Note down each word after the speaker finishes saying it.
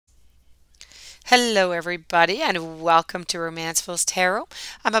Hello everybody and welcome to Romancefull's Tarot.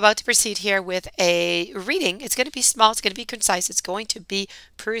 I'm about to proceed here with a reading. It's going to be small, it's going to be concise, it's going to be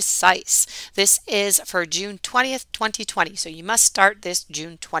precise. This is for June 20th, 2020. So you must start this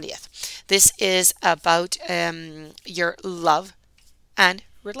June 20th. This is about your love and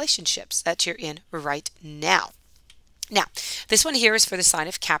relationships that you're in right now. Now, this one here is for the sign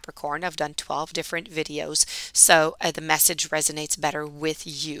of Capricorn. I've done 12 different videos, so the message resonates better with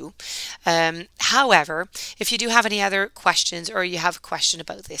you. However, if you do have any other questions or you have a question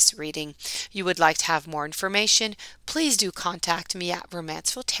about this reading, you would like to have more information, please do contact me at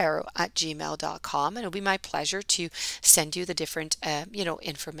romancefulltarot@gmail.com, and it'll be my pleasure to send you the different,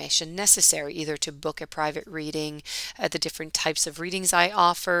 information necessary, either to book a private reading, the different types of readings I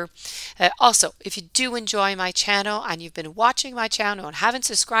offer. Also, if you do enjoy my channel and you've been watching my channel and haven't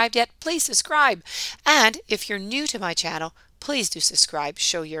subscribed yet, please subscribe. And if you're new to my channel, please do subscribe.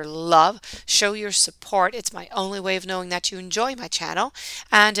 Show your love, show your support. It's my only way of knowing that you enjoy my channel.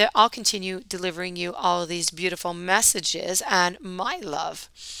 And I'll continue delivering you all of these beautiful messages and my love.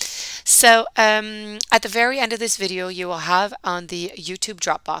 So at the very end of this video, you will have on the YouTube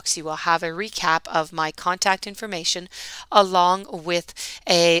Dropbox, you will have a recap of my contact information along with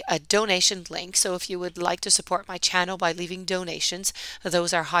a donation link. So if you would like to support my channel by leaving donations,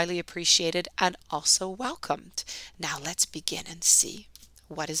 those are highly appreciated and also welcomed. Now let's begin and see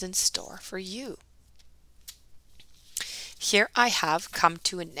what is in store for you. Here I have come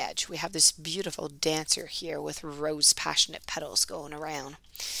to an edge. We have this beautiful dancer here with rose passionate petals going around.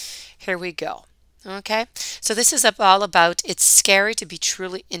 Here we go. Okay, so this is all about it's scary to be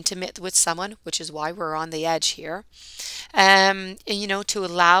truly intimate with someone, which is why we're on the edge here. And to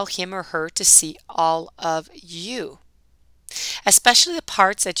allow him or her to see all of you, especially the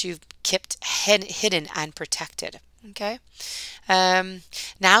parts that you've kept hidden and protected. Okay,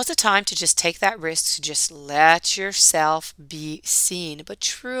 now's the time to just take that risk, to just let yourself be seen, but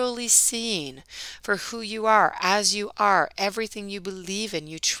truly seen for who you are, as you are, everything you believe in,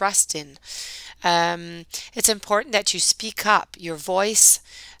 you trust in. It's important that you speak up, your voice,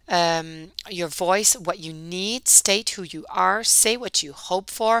 what you need, state who you are, say what you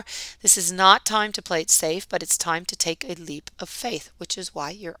hope for. This is not time to play it safe, but it's time to take a leap of faith, which is why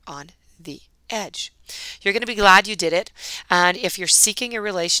you're on the edge. You're going to be glad you did it, and if you're seeking a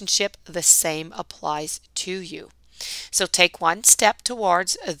relationship, the same applies to you. So take one step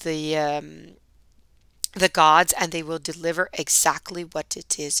towards the gods, and they will deliver exactly what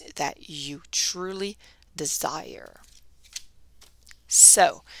it is that you truly desire.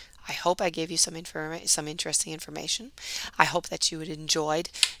 So I hope I gave you some interesting information. I hope that you would enjoyed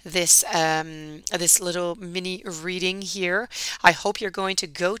this this little mini reading here. I hope you're going to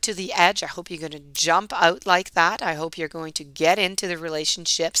go to the edge. I hope you're going to jump out like that. I hope you're going to get into the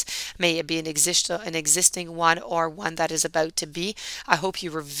relationships, may it be an existing one or one that is about to be. I hope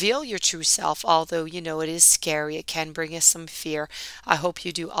you reveal your true self, although it is scary. It can bring us some fear. I hope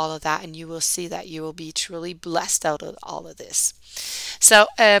you do all of that, and you will see that you will be truly blessed out of all of this. So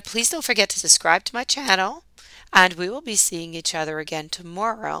please don't forget to subscribe to my channel, and we will be seeing each other again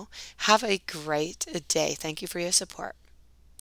tomorrow. Have a great day. Thank you for your support.